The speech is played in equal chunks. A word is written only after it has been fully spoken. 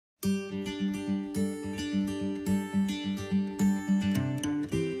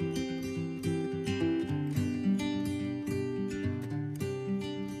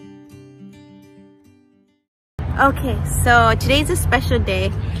Okay, so today's a special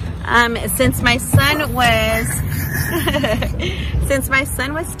day. Since my son was since my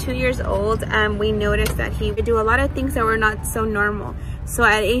son was 2 years old, we noticed that he would do a lot of things that were not so normal. So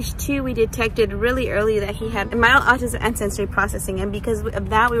at age 2, we detected really early that he had mild autism and sensory processing, and because of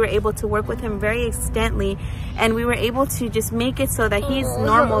that, we were able to work with him very extensively, and we were able to just make it so that he's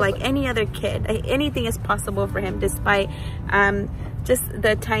normal like any other kid. Anything is possible for him, despite just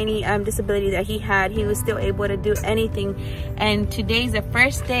the tiny disability that he had. He was still able to do anything. And today's the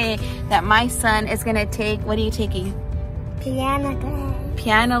first day that my son is gonna take, what are you taking? Piano class.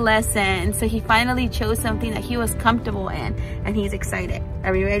 Piano lesson. So he finally chose something that he was comfortable in, and he's excited.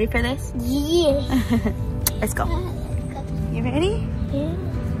 Are we ready for this? Yeah. Let's go. You ready? Yeah.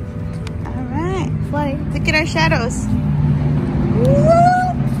 All right. Look at our shadows.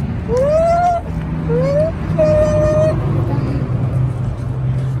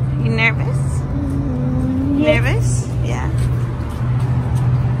 You nervous? Nervous? Yeah.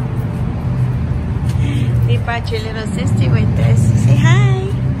 We brought your little sister with us. Say hi.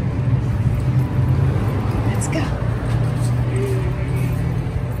 Let's go.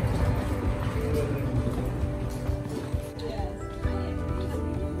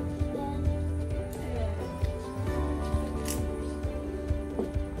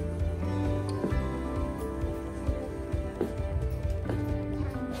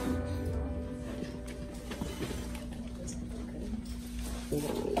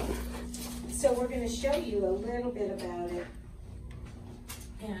 So we're going to show you a little bit about it.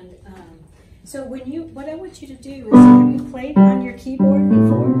 And so what I want you to do is, have you played on your keyboard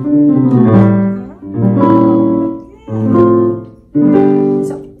before? Yeah.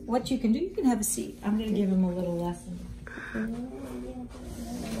 So what you can do, you can have a seat. I'm going to give him a little lesson.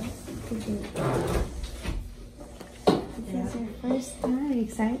 This is your first time.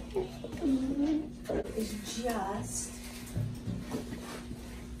 Excited? It's just...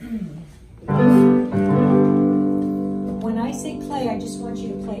 When I say play, I just want you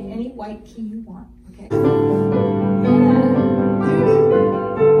to play any white key you want, okay?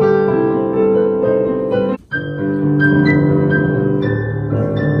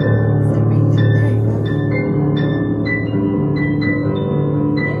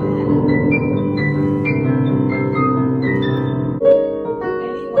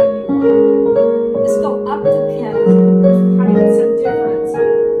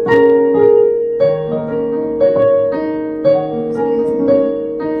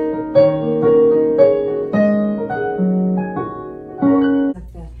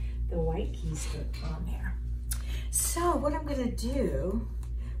 So what I'm going to do,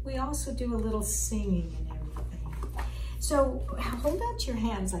 we also do a little singing and everything. So hold out your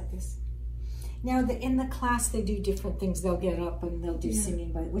hands like this. Now in the class they do different things. They'll get up and they'll do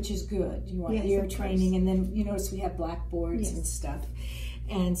singing, which is good. You want ear training, and then you notice we have blackboards and stuff.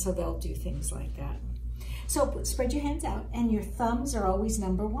 And so they'll do things like that. So spread your hands out, and your thumbs are always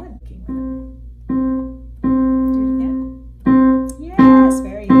number 1. Do it again. Yes,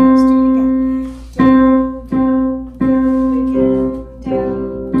 very nice. Do it again.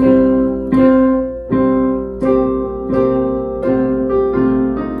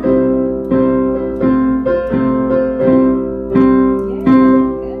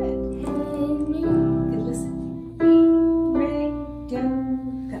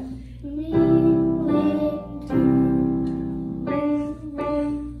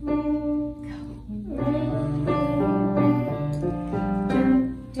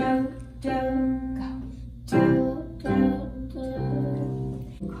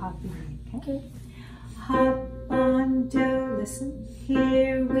 Hop on, do, listen,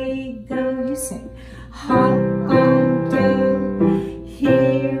 here we go, you sing. Hop on, do,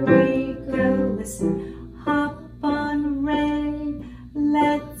 here we go, listen. Hop on, Ray,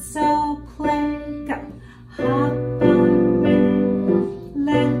 let's all play, go. Hop on, Ray,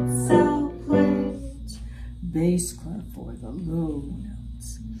 let's all play. Bass clef for the low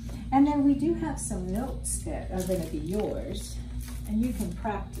notes. And then we do have some notes that are going to be yours, and you can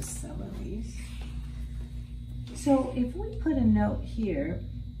practice some of these. So if we put a note here,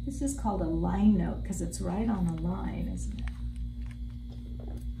 this is called a line note because it's right on a line, isn't it?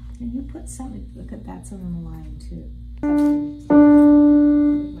 And you put something, look at that's on the line too.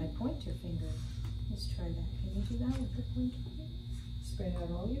 With my pointer finger. Let's try that. Can you do that with the pointer finger? Spread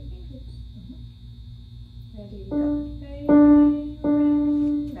out all your fingers. Ready to go. Ready.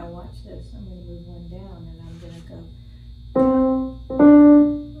 Now watch this. I'm going to move one down and I'm going to go down.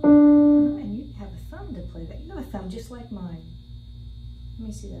 And you have a thumb to play that. You have a thumb just like mine. Let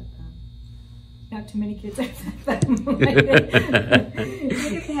me see that thumb. Not too many kids have that thumb.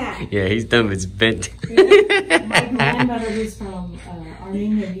 Peter Pan. Yeah, his thumb is bent. My grandmother, who's from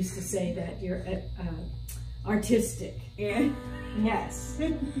Armenia, used to say that you're artistic. Yeah. Yes,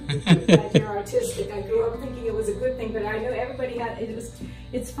 that you're artistic. I grew up thinking it was a good thing, but I know everybody had it.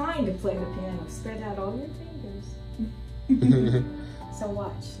 It's fine to play the piano. Spread out all your fingers. So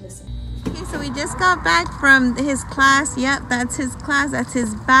watch, listen. Okay, so we just got back from his class. Yep, that's his class. That's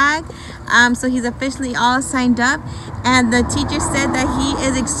his bag. So he's officially all signed up, and the teacher said that he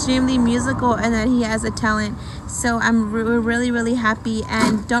is extremely musical and that he has a talent. So we're really happy.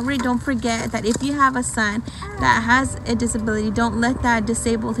 And don't forget that if you have a son that has a disability, don't let that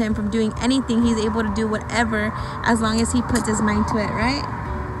disable him from doing anything. He's able to do whatever as long as he puts his mind to it, right?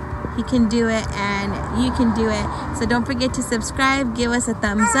 He can do it, and you can do it. So don't forget to subscribe. Give us a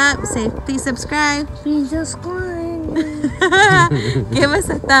thumbs up. Say, please subscribe. Please subscribe. Give us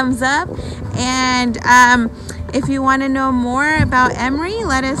a thumbs up. And if you want to know more about Emery,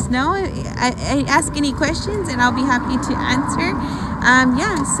 let us know. Ask any questions, and I'll be happy to answer.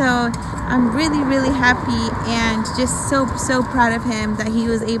 Yeah, so I'm really happy and just so proud of him that he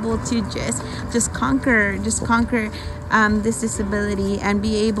was able to just conquer this disability and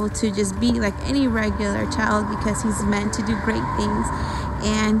be able to just be like any regular child, because he's meant to do great things.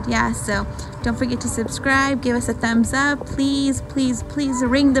 And yeah, so don't forget to subscribe, give us a thumbs up, please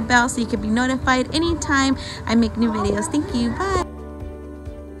ring the bell so you can be notified anytime I make new videos. Thank you. Bye.